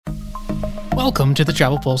Welcome to the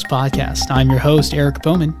Travel Pulse podcast. I'm your host, Eric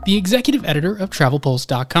Bowman, the executive editor of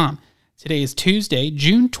TravelPulse.com. Today is Tuesday,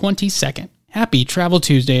 June 22nd. Happy Travel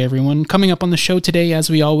Tuesday, everyone. Coming up on the show today,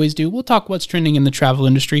 as we always do, we'll talk what's trending in the travel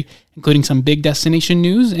industry, including some big destination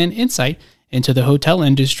news and insight into the hotel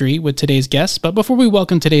industry with today's guests. But before we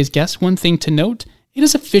welcome today's guests, one thing to note, it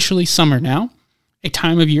is officially summer now, a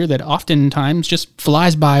time of year that oftentimes just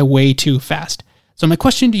flies by way too fast. So my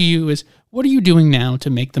question to you is, what are you doing now to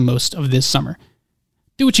make the most of this summer?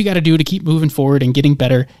 Do what you got to do to keep moving forward and getting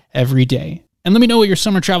better every day. And let me know what your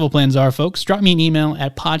summer travel plans are, folks. Drop me an email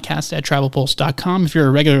at podcast@travelpulse.com. If you're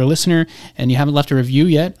a regular listener and you haven't left a review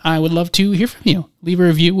yet, I would love to hear from you. Leave a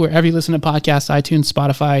review wherever you listen to podcasts, iTunes,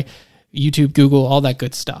 Spotify, YouTube, Google, all that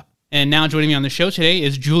good stuff. And now joining me on the show today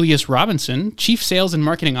is Julius Robinson, Chief Sales and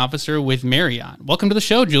Marketing Officer with Marriott. Welcome to the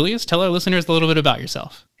show, Julius. Tell our listeners a little bit about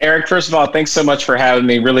yourself. Eric, first of all, thanks so much for having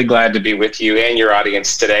me. Really glad to be with you and your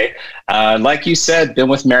audience today. Like you said, been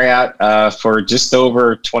with Marriott for just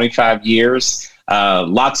over 25 years.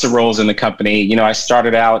 Lots of roles in the company. You know, I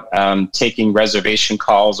started out taking reservation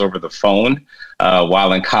calls over the phone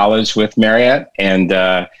while in college with Marriott. And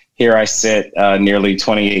here I sit nearly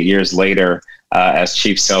 28 years later as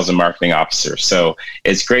Chief Sales and Marketing Officer. So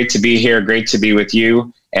it's great to be here, great to be with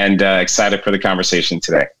you, and excited for the conversation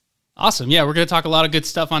today. Awesome. Yeah, we're going to talk a lot of good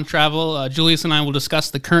stuff on travel. Julius and I will discuss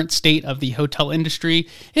the current state of the hotel industry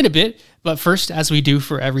in a bit. But first, as we do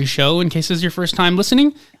for every show, in case this is your first time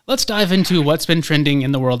listening, let's dive into what's been trending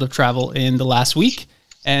in the world of travel in the last week.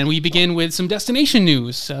 And we begin with some destination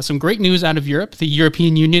news. Some great news out of Europe. The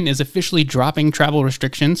European Union is officially dropping travel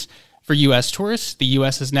restrictions for U.S. tourists. The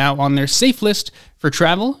U.S. is now on their safe list for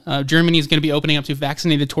travel. Germany is going to be opening up to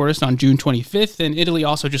vaccinated tourists on June 25th, and Italy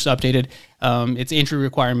also just updated its entry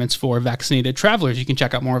requirements for vaccinated travelers. You can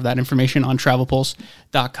check out more of that information on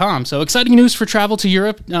TravelPulse.com. So exciting news for travel to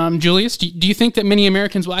Europe. Julius, do you think that many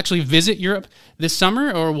Americans will actually visit Europe this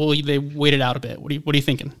summer, or will they wait it out a bit? What are you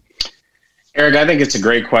thinking? Eric, I think it's a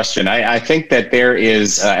great question. I think that there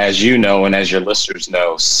is, as you know, and as your listeners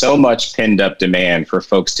know, so much pinned up demand for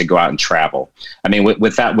folks to go out and travel. I mean,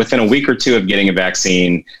 with that, within a week or two of getting a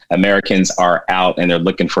vaccine, Americans are out and they're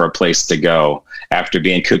looking for a place to go after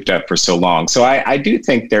being cooped up for so long. So I do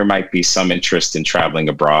think there might be some interest in traveling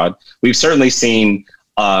abroad. We've certainly seen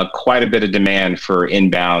quite a bit of demand for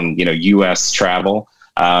inbound, U.S. travel.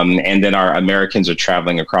 And then our Americans are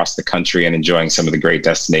traveling across the country and enjoying some of the great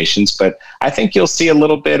destinations. But I think you'll see a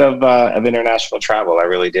little bit of international travel. I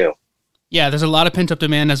really do. Yeah, there's a lot of pent up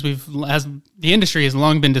demand as the industry has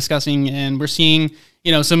long been discussing, and we're seeing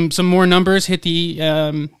some more numbers hit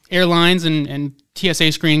the airlines and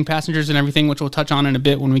TSA screening passengers and everything, which we'll touch on in a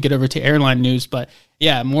bit when we get over to airline news. But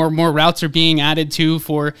yeah, more routes are being added too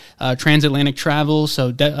for transatlantic travel.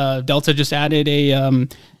 So Delta just added a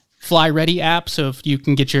Fly Ready app, so if you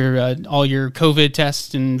can get your all your COVID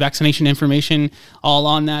tests and vaccination information all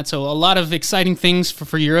on that. So a lot of exciting things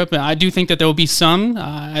for Europe. I do think that there will be some.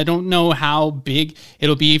 I don't know how big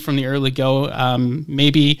it'll be from the early go.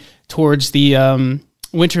 Maybe towards the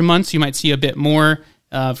winter months, you might see a bit more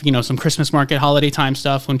of some Christmas market, holiday time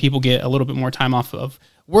stuff when people get a little bit more time off of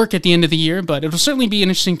work at the end of the year, but it'll certainly be an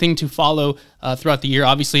interesting thing to follow throughout the year.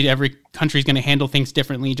 Obviously, every country is going to handle things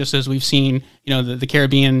differently, just as we've seen, the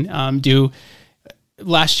Caribbean do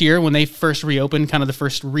last year when they first reopened, kind of the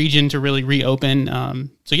first region to really reopen.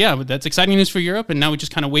 So yeah, that's exciting news for Europe, and now we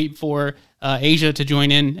just kind of wait for Asia to join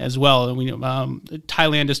in as well.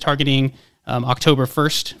 Thailand is targeting October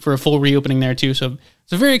 1st for a full reopening there too. So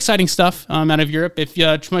very exciting stuff out of Europe. If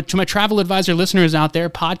to my travel advisor listeners out there,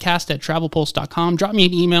 podcast@travelpulse.com. Drop me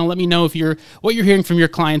an email. Let me know what you're hearing from your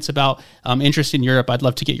clients about interest in Europe. I'd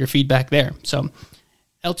love to get your feedback there. So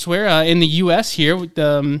elsewhere in the U.S. here,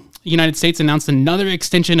 the United States announced another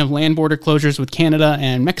extension of land border closures with Canada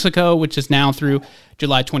and Mexico, which is now through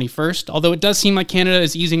July 21st. Although it does seem like Canada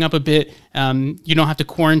is easing up a bit. You don't have to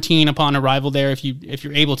quarantine upon arrival there if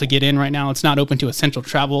you're able to get in right now. It's not open to essential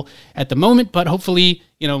travel at the moment, but hopefully,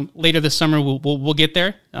 later this summer we'll get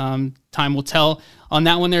there. Time will tell on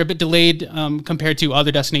that one. They're a bit delayed compared to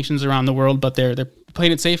other destinations around the world, but they're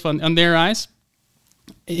playing it safe on their eyes.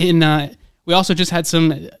 We also just had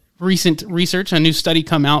some recent research. A new study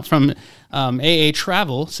come out from AA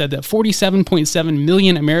Travel said that 47.7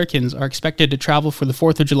 million Americans are expected to travel for the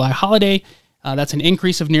 4th of July holiday. That's an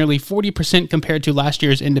increase of nearly 40% compared to last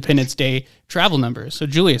year's Independence Day travel numbers. So,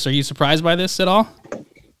 Julius, are you surprised by this at all?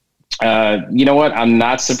 You know what? I'm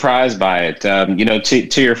not surprised by it.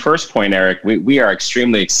 To your first point, Eric, we are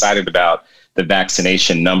extremely excited about the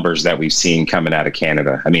vaccination numbers that we've seen coming out of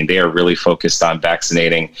Canada. I mean, they are really focused on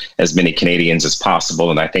vaccinating as many Canadians as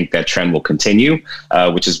possible. And I think that trend will continue,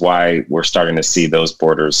 which is why we're starting to see those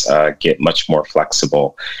borders get much more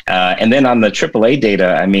flexible. And then on the AAA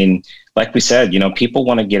data, I mean, like we said, people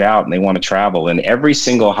want to get out and they want to travel. And every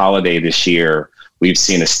single holiday this year, we've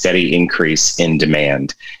seen a steady increase in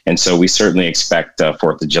demand. And so we certainly expect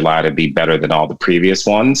 4th of July to be better than all the previous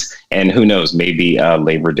ones. And who knows, maybe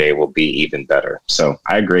Labor Day will be even better. So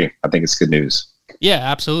I agree. I think it's good news. Yeah,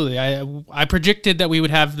 absolutely. I predicted that we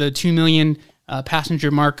would have the 2 million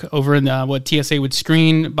passenger mark over in what TSA would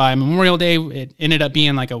screen by Memorial Day. It ended up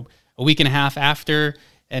being like a week and a half after.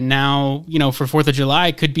 And now, for 4th of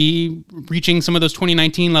July, could be reaching some of those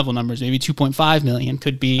 2019 level numbers. Maybe 2.5 million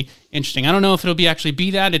could be interesting. I don't know if it'll actually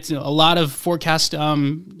be that. It's a lot of forecast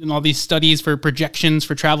and all these studies for projections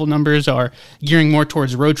for travel numbers are gearing more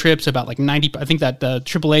towards road trips. About like 90. I think that the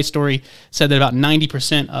AAA story said that about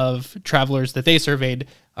 90% of travelers that they surveyed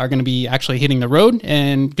are going to be actually hitting the road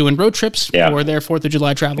and doing road trips for their 4th of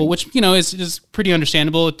July travel, which, is pretty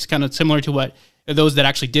understandable. It's kind of similar to what those that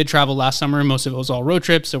actually did travel last summer. Most of it was all road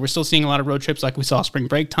trips. So we're still seeing a lot of road trips like we saw spring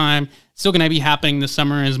break time. Still going to be happening this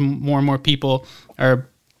summer as more and more people are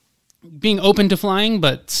being open to flying,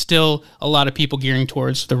 but still a lot of people gearing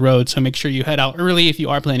towards the road. So make sure you head out early if you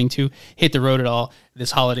are planning to hit the road at all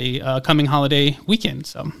this coming holiday weekend.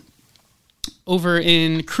 So over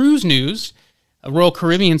in cruise news, Royal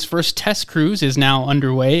Caribbean's first test cruise is now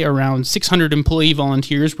underway. Around 600 employee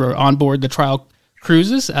volunteers were on board the trial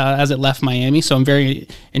cruises as it left Miami. So I'm very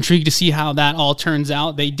intrigued to see how that all turns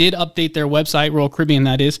out. They did update their website, Royal Caribbean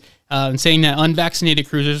that is, saying that unvaccinated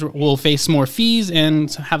cruisers will face more fees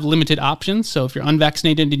and have limited options. So if you're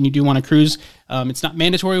unvaccinated and you do want to cruise, it's not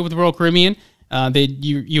mandatory with Royal Caribbean.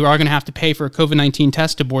 You are going to have to pay for a COVID-19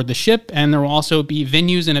 test to board the ship, and there will also be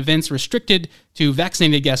venues and events restricted to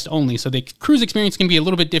vaccinated guests only. So the cruise experience can be a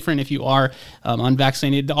little bit different if you are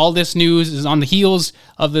unvaccinated. All this news is on the heels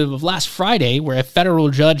of last Friday, where a federal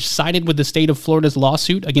judge sided with the state of Florida's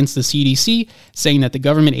lawsuit against the CDC, saying that the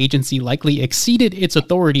government agency likely exceeded its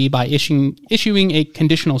authority by issuing a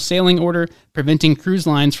conditional sailing order preventing cruise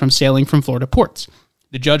lines from sailing from Florida ports.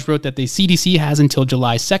 The judge wrote that the CDC has until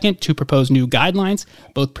July 2nd to propose new guidelines,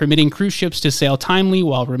 both permitting cruise ships to sail timely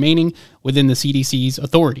while remaining within the CDC's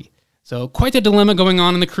authority. So quite a dilemma going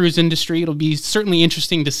on in the cruise industry. It'll be certainly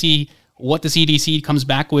interesting to see what the CDC comes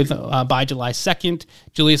back with by July 2nd.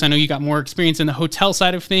 Julius, I know you got more experience in the hotel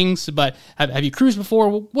side of things, but have you cruised before?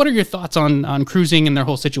 What are your thoughts on cruising and their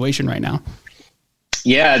whole situation right now?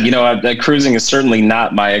 Yeah, cruising is certainly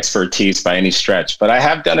not my expertise by any stretch, but I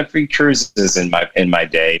have done a few cruises in my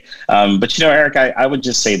day. But Eric, I would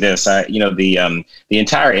just say this: the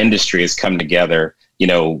entire industry has come together,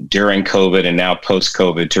 during COVID and now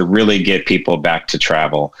post-COVID to really get people back to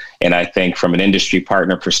travel. And I think from an industry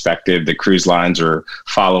partner perspective, the cruise lines are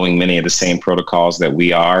following many of the same protocols that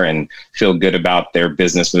we are and feel good about their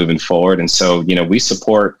business moving forward. And so, we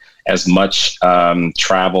support as much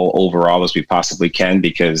travel overall as we possibly can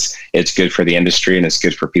because it's good for the industry and it's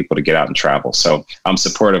good for people to get out and travel. So I'm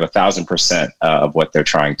supportive 1,000% of what they're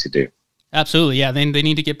trying to do. Absolutely. Yeah. They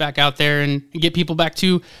need to get back out there and get people back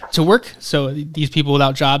to work. So these people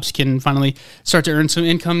without jobs can finally start to earn some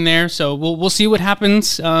income there. So we'll see what happens.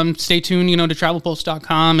 Stay tuned, to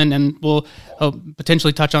travelpulse.com and we'll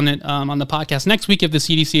potentially touch on it on the podcast next week if the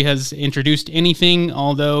CDC has introduced anything,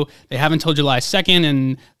 although they have until July 2nd.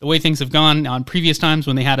 And the way things have gone on previous times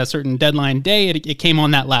when they had a certain deadline day, it came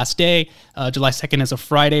on that last day. July 2nd is a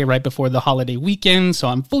Friday right before the holiday weekend. So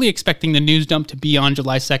I'm fully expecting the news dump to be on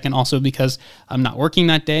July 2nd also because I'm not working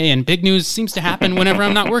that day. And big news seems to happen whenever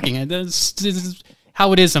I'm not working. This is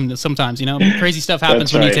how it is sometimes, crazy stuff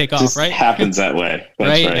happens when you take off, right? Happens that way.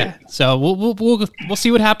 That's right. Yeah. So we'll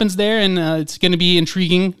see what happens there. And it's going to be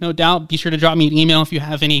intriguing, no doubt. Be sure to drop me an email if you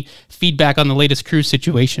have any feedback on the latest cruise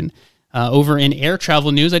situation. Over in air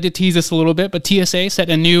travel news, I did tease this a little bit, but TSA set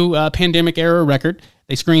a new pandemic era record.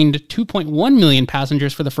 They screened 2.1 million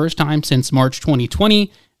passengers for the first time since March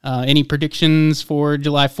 2020. Any predictions for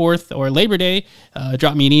July 4th or Labor Day,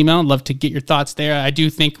 drop me an email. I'd love to get your thoughts there. I do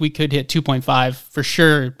think we could hit 2.5 for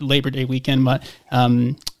sure Labor Day weekend, but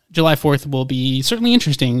July 4th will be certainly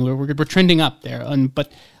interesting. We're trending up there.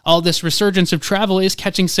 But all this resurgence of travel is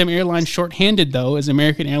catching some airlines shorthanded, though, as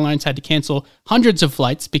American Airlines had to cancel hundreds of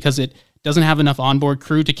flights because it doesn't have enough onboard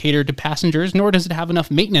crew to cater to passengers, nor does it have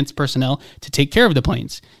enough maintenance personnel to take care of the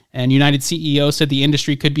planes. And United CEO said the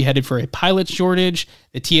industry could be headed for a pilot shortage.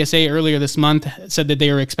 The TSA earlier this month said that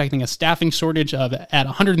they were expecting a staffing shortage at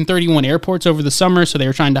 131 airports over the summer, so they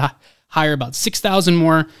were trying to hire about 6,000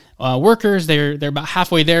 more workers. They're about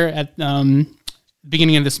halfway there at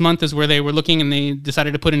beginning of this month is where they were looking, and they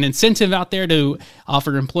decided to put an incentive out there to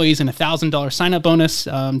offer employees an $1,000 sign-up bonus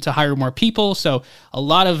to hire more people. So a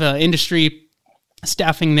lot of industry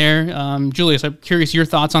staffing there. Julius, I'm curious your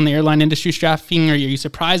thoughts on the airline industry staffing. Are you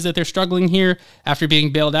surprised that they're struggling here after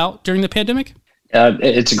being bailed out during the pandemic?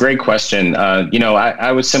 It's a great question.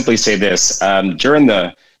 I would simply say this. During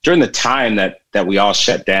the time that we all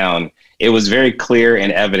shut down, it was very clear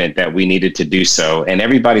and evident that we needed to do so. And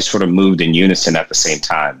everybody sort of moved in unison at the same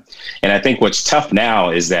time. And I think what's tough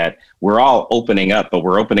now is that we're all opening up, but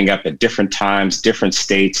we're opening up at different times, different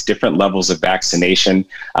states, different levels of vaccination.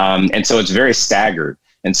 And so it's very staggered.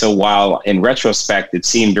 And so while in retrospect, it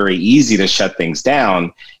seemed very easy to shut things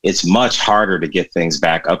down, it's much harder to get things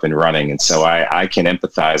back up and running. And so I can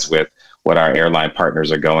empathize with what our airline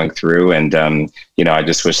partners are going through. And, I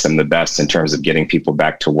just wish them the best in terms of getting people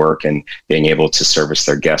back to work and being able to service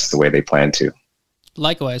their guests the way they plan to.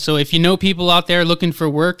 Likewise. So if you know people out there looking for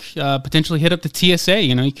work, potentially hit up the TSA.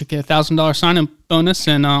 You could get $1,000 sign-up bonus,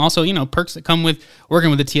 and also, perks that come with working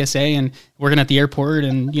with the TSA and working at the airport,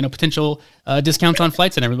 and, potential discounts on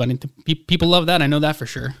flights and everybody. People love that. I know that for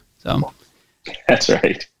sure. So that's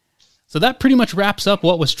right. So that pretty much wraps up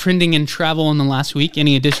what was trending in travel in the last week.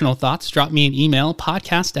 Any additional thoughts, drop me an email,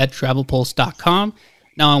 podcast@travelpulse.com.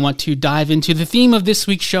 Now I want to dive into the theme of this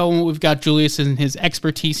week's show. We've got Julius and his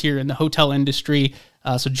expertise here in the hotel industry.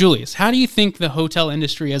 So Julius, how do you think the hotel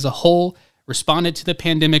industry as a whole responded to the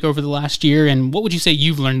pandemic over the last year? And what would you say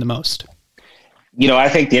you've learned the most? I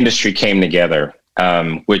think the industry came together,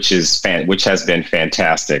 which has been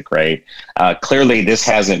fantastic, right? Clearly, this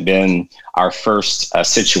hasn't been our first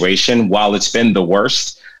situation. While it's been the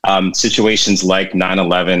worst, situations like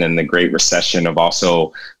 9/11 and the Great Recession have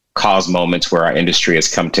also caused moments where our industry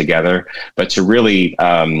has come together. But to really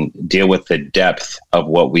deal with the depth of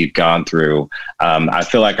what we've gone through, I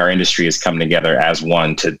feel like our industry has come together as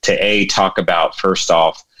one to talk about, first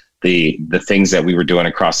off, the things that we were doing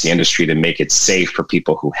across the industry to make it safe for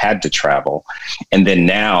people who had to travel. And then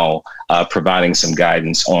now providing some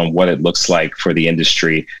guidance on what it looks like for the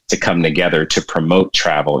industry to come together to promote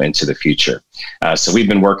travel into the future. So we've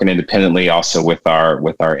been working independently also with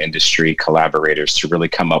our industry collaborators to really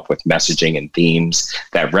come up with messaging and themes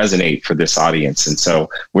that resonate for this audience. And so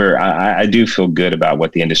I do feel good about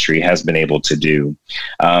what the industry has been able to do.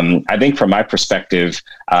 I think from my perspective,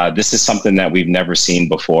 this is something that we've never seen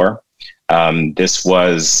before. This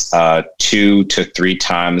was 2 to 3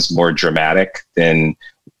 times more dramatic than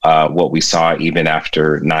what we saw even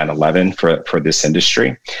after 9/11 for this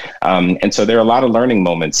industry. And so there are a lot of learning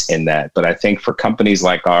moments in that. But I think for companies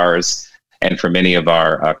like ours and for many of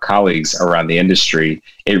our colleagues around the industry,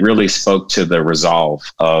 it really spoke to the resolve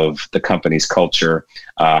of the company's culture,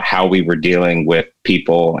 how we were dealing with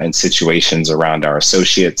people and situations around our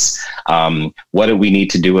associates. What did we need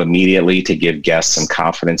to do immediately to give guests some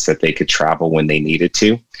confidence that they could travel when they needed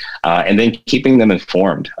to? And then keeping them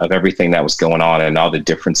informed of everything that was going on and all the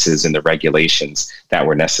differences in the regulations that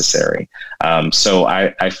were necessary. So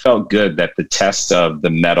I felt good that the test of the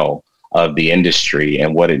mettle of the industry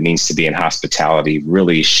and what it means to be in hospitality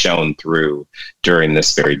really shone through during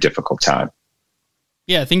this very difficult time.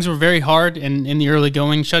 Yeah, things were very hard in the early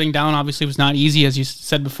going. Shutting down obviously was not easy, as you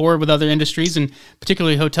said before, with other industries, and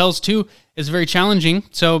particularly hotels too, is very challenging.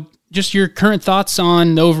 So just your current thoughts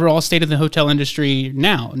on the overall state of the hotel industry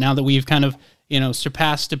now that we've kind of,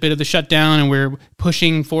 surpassed a bit of the shutdown and we're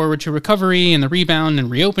pushing forward to recovery and the rebound and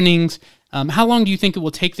reopenings. How long do you think it will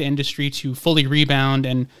take the industry to fully rebound,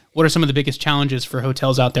 and what are some of the biggest challenges for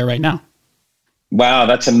hotels out there right now? Wow,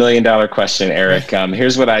 that's $1 million question, Eric.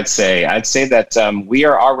 Here's what I'd say. I'd say that we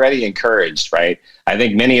are already encouraged, right? I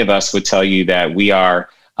think many of us would tell you that we are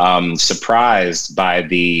surprised by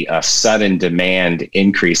the sudden demand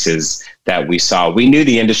increases that we saw. We knew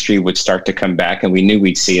the industry would start to come back, and we knew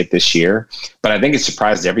we'd see it this year. But I think it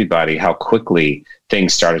surprised everybody how quickly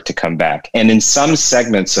things started to come back. And in some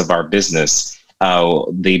segments of our business,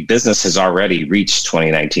 the business has already reached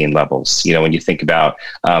 2019 levels. When you think about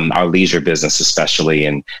our leisure business, especially,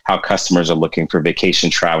 and how customers are looking for vacation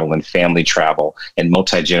travel and family travel and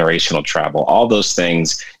multi-generational travel, all those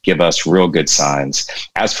things give us real good signs.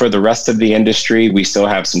 As for the rest of the industry, we still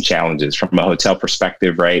have some challenges from a hotel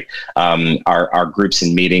perspective, right? Our groups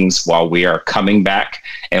and meetings, while we are coming back,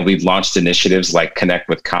 and we've launched initiatives like Connect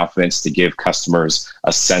with Confidence to give customers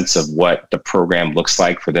a sense of what the program looks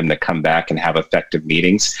like for them to come back and have effective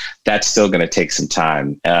meetings, that's still going to take some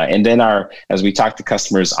time. And then as we talk to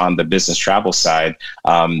customers on the business travel side,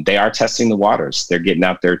 they are testing the waters. They're getting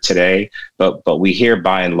out there today, but we hear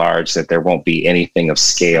by and large that there won't be anything of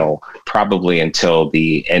scale probably until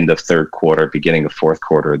the end of third quarter, beginning of fourth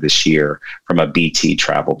quarter of this year from a BT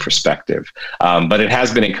travel perspective. But it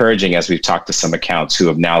has been encouraging as we've talked to some accounts who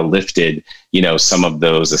have now lifted, some of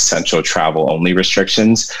those essential travel only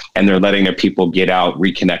restrictions, and they're letting their people get out,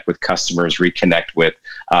 reconnect with customers, reconnect with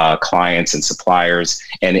clients and suppliers,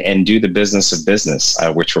 and do the business of business,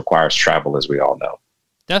 which requires travel, as we all know.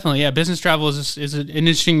 Definitely, yeah. Business travel is an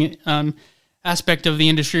interesting aspect of the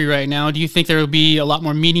industry right now. Do you think there will be a lot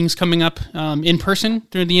more meetings coming up in person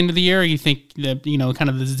during the end of the year? Or you think that, kind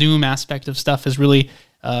of the Zoom aspect of stuff has really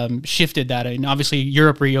shifted that? And obviously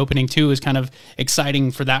Europe reopening too is kind of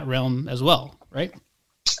exciting for that realm as well, right?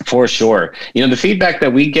 For sure. The feedback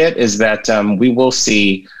that we get is that we will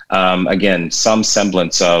see, again, some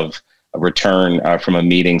semblance of a return from a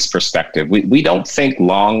meetings perspective. We don't think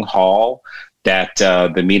long haul that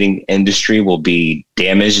the meeting industry will be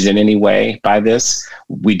damaged in any way by this.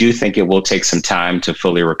 We do think it will take some time to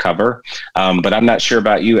fully recover. But I'm not sure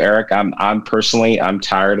about you, Eric. I'm personally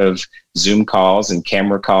tired of Zoom calls and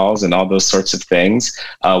camera calls and all those sorts of things.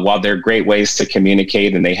 While they're great ways to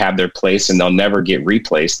communicate and they have their place and they'll never get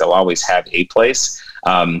replaced, they'll always have a place.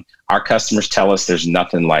 Our customers tell us there's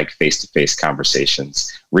nothing like face-to-face conversations,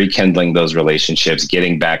 rekindling those relationships,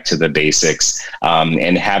 getting back to the basics,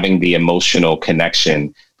 and having the emotional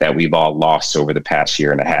connection that we've all lost over the past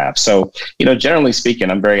year and a half. So, generally speaking,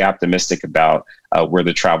 I'm very optimistic about where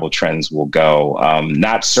the travel trends will go.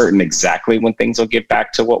 Not certain exactly when things will get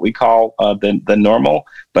back to what we call the normal,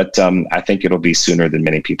 but I think it'll be sooner than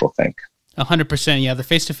many people think. 100%. Yeah, the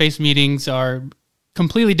face-to-face meetings are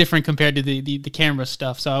completely different compared to the camera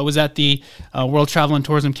stuff. So I was at the World Travel and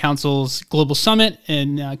Tourism Council's Global Summit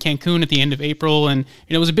in Cancun at the end of April, and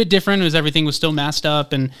it was a bit different. Everything was still masked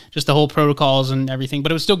up and just the whole protocols and everything, but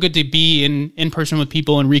it was still good to be in person with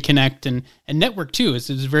people and reconnect and network too. It's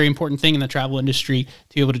a very important thing in the travel industry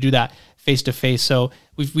to be able to do that face to face. So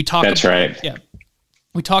we talk. That's right. Yeah,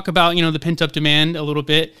 we talk about the pent up demand a little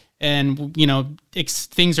bit. And,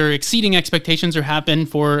 things are exceeding expectations or happen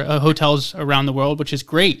for hotels around the world, which is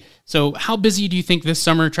great. So how busy do you think this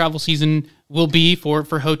summer travel season will be for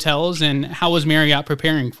hotels, and how is Marriott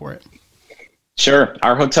preparing for it? Sure.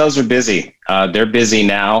 Our hotels are busy. They're busy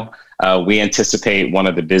now. We anticipate one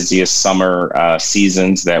of the busiest summer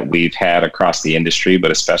seasons that we've had across the industry,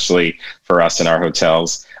 but especially for us in our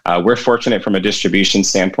hotels. We're fortunate from a distribution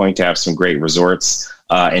standpoint to have some great resorts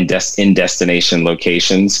in destination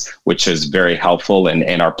locations, which is very helpful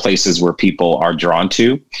and are places where people are drawn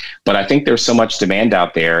to. But I think there's so much demand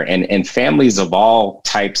out there, and families of all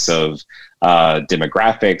types of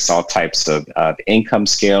demographics, all types of income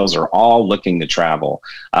scales are all looking to travel.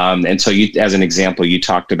 And so as an example, you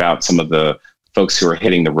talked about some of the folks who are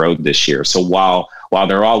hitting the road this year. So while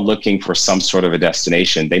they're all looking for some sort of a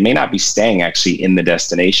destination, they may not be staying actually in the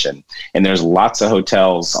destination. And there's lots of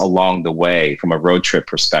hotels along the way from a road trip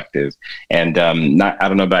perspective. And I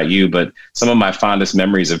don't know about you, but some of my fondest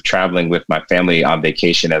memories of traveling with my family on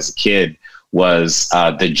vacation as a kid was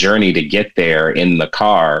the journey to get there in the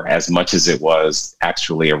car as much as it was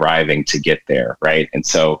actually arriving to get there, right? And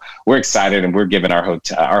so we're excited, and we're giving our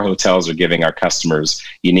hotels are giving our customers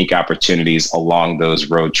unique opportunities along those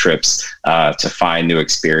road trips to find new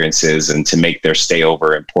experiences and to make their stay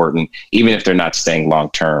over important, even if they're not staying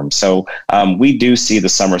long term. So we do see the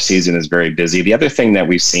summer season is very busy. The other thing that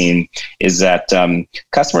we've seen is that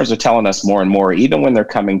customers are telling us more and more, even when they're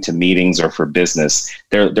coming to meetings or for business,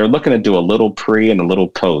 they're looking to do a little pre and a little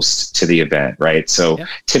post to the event, right? So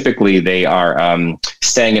typically they are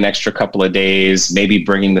staying an extra couple of days, maybe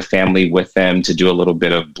bringing the family with them to do a little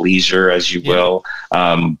bit of leisure, as you will,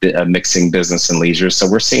 mixing business and leisure. So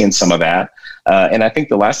we're seeing some of that. And I think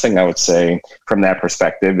the last thing I would say from that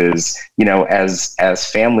perspective is,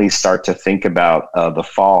 as families start to think about the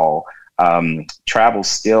fall, travel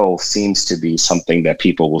still seems to be something that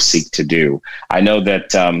people will seek to do. I know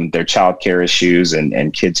that their childcare issues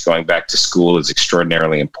and kids going back to school is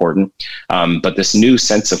extraordinarily important, but this new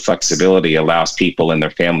sense of flexibility allows people and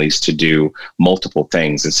their families to do multiple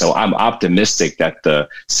things. And so I'm optimistic that the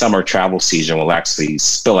summer travel season will actually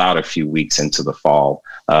spill out a few weeks into the fall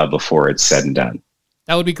before it's said and done.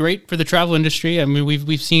 That would be great for the travel industry. I mean,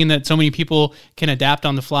 we've seen that so many people can adapt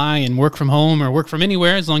on the fly and work from home or work from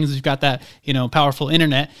anywhere as long as you've got that, powerful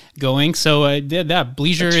internet going. So that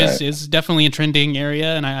leisure is definitely a trending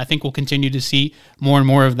area, and I think we'll continue to see more and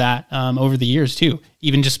more of that over the years too.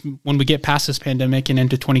 Even just when we get past this pandemic and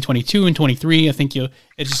into 2022 and 23, I think it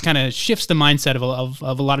just kind of shifts the mindset of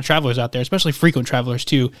a lot of travelers out there, especially frequent travelers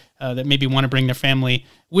too, that maybe want to bring their family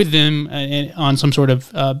with them on some sort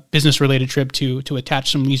of business-related trip to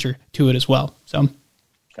attach some leisure to it as well. So,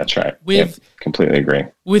 That's right. Completely agree.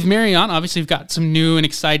 With Marriott, obviously, we've got some new and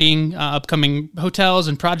exciting upcoming hotels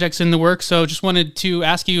and projects in the works. So just wanted to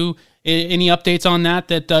ask you any updates on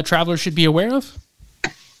that travelers should be aware of?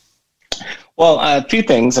 Well, a few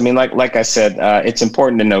things. I mean, like I said, it's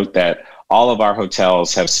important to note that all of our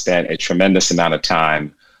hotels have spent a tremendous amount of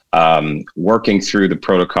time working through the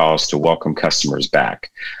protocols to welcome customers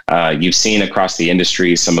back. You've seen across the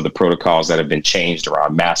industry some of the protocols that have been changed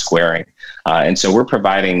around mask wearing. And so we're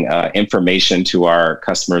providing information to our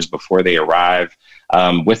customers before they arrive.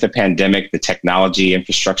 With the pandemic, the technology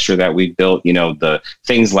infrastructure that we've built, the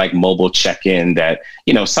things like mobile check-in that,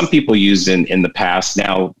 some people used in the past.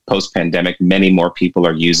 Now, post-pandemic, many more people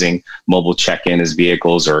are using mobile check-in as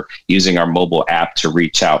vehicles or using our mobile app to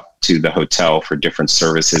reach out to the hotel for different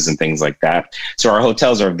services and things like that. So our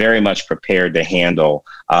hotels are very much prepared to handle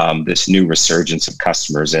this new resurgence of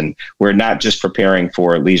customers. And we're not just preparing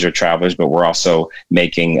for leisure travelers, but we're also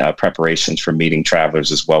making preparations for meeting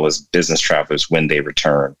travelers as well as business travelers when they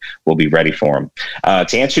return. We'll be ready for them.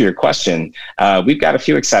 To answer your question, we've got a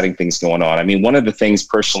few exciting things going on. I mean, one of the things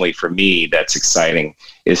personally for me that's exciting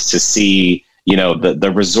is to see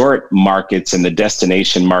the resort markets and the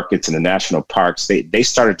destination markets and the national parks, they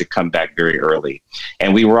started to come back very early.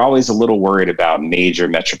 And we were always a little worried about major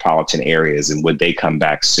metropolitan areas and would they come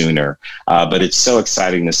back sooner. But it's so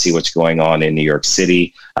exciting to see what's going on in New York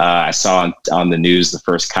City. I saw on the news the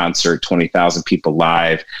first concert, 20,000 people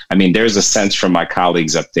live. I mean, there's a sense from my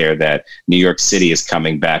colleagues up there that New York City is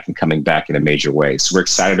coming back in a major way. So we're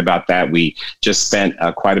excited about that. We just spent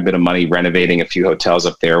quite a bit of money renovating a few hotels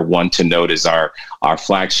up there. One to note is our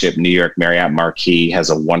flagship New York Marriott Marquis has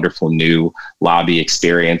a wonderful new lobby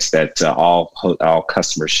experience that all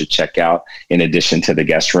customers should check out in addition to the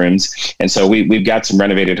guest rooms. And so we've got some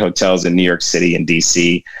renovated hotels in New York City and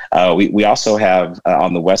DC. We also have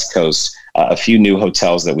on the West Coast a few new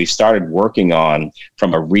hotels that we've started working on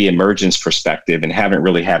from a reemergence perspective and haven't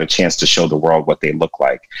really had a chance to show the world what they look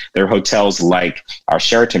like. They're hotels like our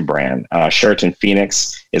Sheraton brand. Sheraton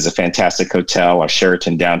Phoenix is a fantastic hotel. Our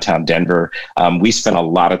Sheraton Downtown Denver. We spent a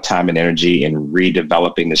lot of time and energy in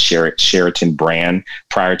redeveloping the Sheraton brand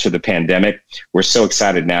prior to the pandemic. We're so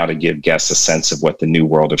excited now to give guests a sense of what the new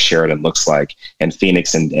world of Sheraton looks like. And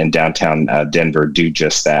Phoenix and Downtown Denver do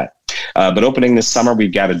just that. But opening this summer,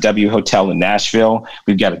 we've got a W Hotel in Nashville.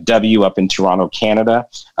 We've got a W up in Toronto, Canada,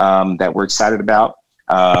 that we're excited about.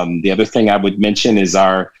 The other thing I would mention is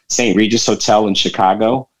our St. Regis Hotel in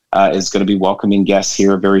Chicago is going to be welcoming guests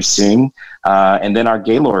here very soon. And then our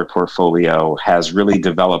Gaylord portfolio has really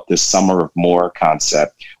developed this Summer of More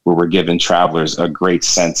concept where we're giving travelers a great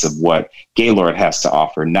sense of what Gaylord has to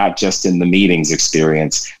offer, not just in the meetings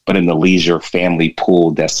experience, but in the leisure family pool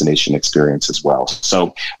destination experience as well.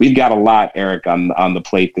 So we've got a lot, Eric, on the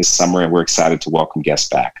plate this summer, and we're excited to welcome guests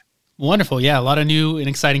back. Wonderful. Yeah, a lot of new and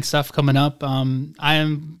exciting stuff coming up. I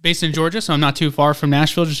am based in Georgia, so I'm not too far from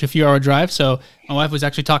Nashville, just a few hour drive. So my wife was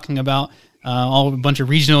actually talking about a bunch of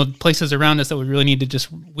regional places around us that we really need to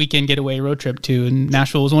just weekend getaway road trip to. And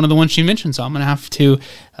Nashville was one of the ones she mentioned. So I'm going to have to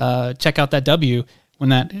check out that W when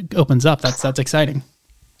that opens up. That's exciting.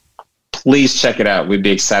 Please check it out. We'd be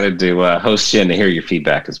excited to host you and to hear your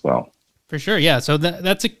feedback as well. For sure. Yeah. So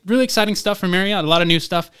that's really exciting stuff from Marriott. A lot of new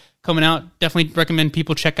stuff coming out. Definitely recommend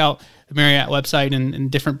people check out the Marriott website and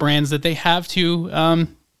different brands that they have to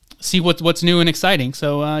see what's new and exciting.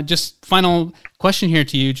 So just final question here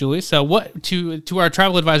to you, Julie. So what to our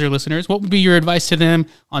travel advisor listeners, what would be your advice to them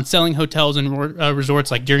on selling hotels and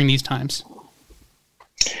resorts like during these times?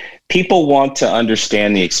 People want to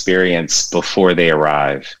understand the experience before they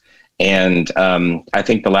arrive. And I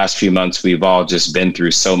think the last few months, we've all just been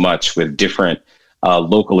through so much with different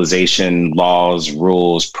localization, laws,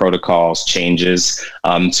 rules, protocols, changes.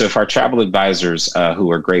 So if our travel advisors,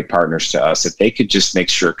 who are great partners to us, if they could just make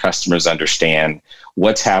sure customers understand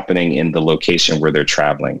what's happening in the location where they're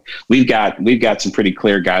traveling. We've got some pretty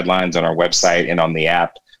clear guidelines on our website and on the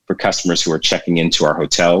app for customers who are checking into our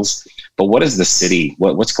hotels. But what is the city?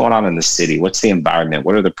 What's going on in the city? What's the environment?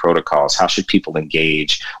 What are the protocols? How should people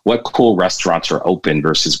engage? What cool restaurants are open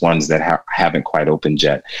versus ones that haven't quite opened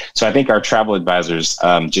yet? So I think our travel advisors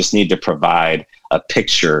just need to provide a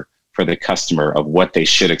picture for the customer of what they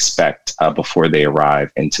should expect before they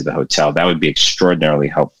arrive into the hotel. That would be extraordinarily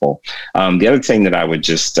helpful. The other thing that I would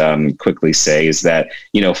just quickly say is that,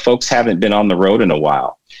 folks haven't been on the road in a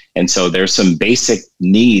while. And so there's some basic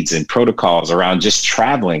needs and protocols around just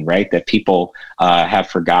traveling, right, that people have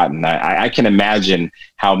forgotten. I can imagine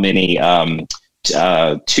how many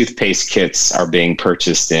toothpaste kits are being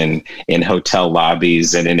purchased in hotel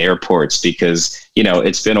lobbies and in airports because,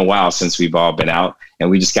 it's been a while since we've all been out, and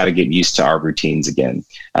we just got to get used to our routines again.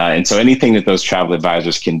 And so anything that those travel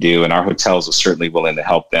advisors can do, and our hotels are certainly willing to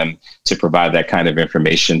help them to provide that kind of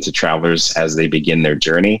information to travelers as they begin their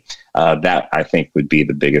journey, that I think would be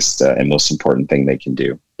the biggest and most important thing they can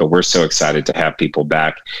do. But we're so excited to have people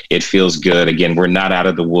back. It feels good. Again, we're not out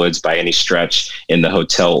of the woods by any stretch in the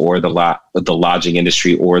hotel or the lodging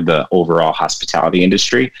industry or the overall hospitality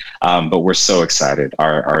industry. But we're so excited.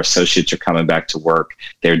 Our associates are coming back to work.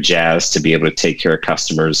 They're jazzed to be able to take care of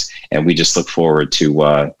customers. And we just look forward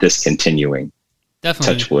to this continuing.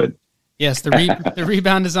 Definitely. Touch wood. Yes, the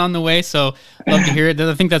rebound is on the way, so love to hear it.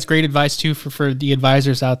 I think that's great advice too for the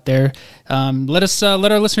advisors out there.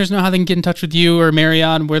 Let our listeners know how they can get in touch with you or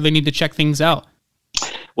Marriott and where they need to check things out.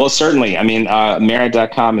 Well, certainly. I mean,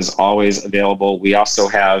 Marriott.com is always available. We also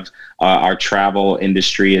have our travel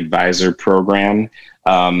industry advisor program.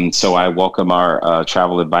 So I welcome our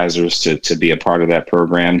travel advisors to be a part of that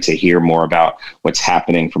program, to hear more about what's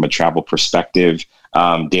happening from a travel perspective.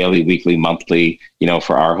 Daily, weekly, monthly,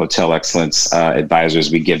 for our hotel excellence advisors,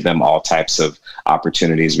 we give them all types of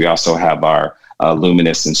opportunities. We also have our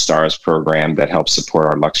Luminous and Stars program that helps support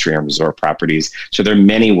our luxury and resort properties. So there are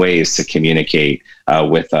many ways to communicate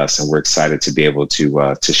with us, and we're excited to be able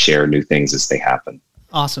to share new things as they happen.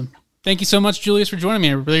 Awesome. Thank you so much, Julius, for joining me.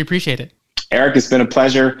 I really appreciate it. Eric, it's been a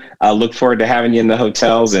pleasure. Look forward to having you in the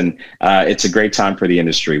hotels, and it's a great time for the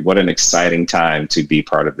industry. What an exciting time to be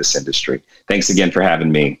part of this industry. Thanks again for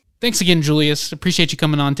having me. Thanks again, Julius. Appreciate you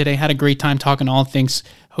coming on today. Had a great time talking all things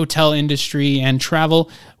hotel industry and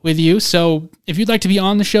travel with you. So if you'd like to be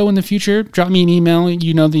on the show in the future, drop me an email.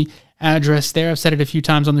 You know the address there. I've said it a few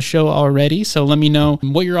times on the show already. So let me know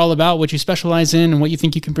what you're all about, what you specialize in, and what you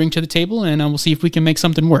think you can bring to the table, and we'll see if we can make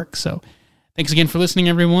something work. So thanks again for listening,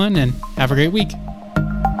 everyone, and have a great week.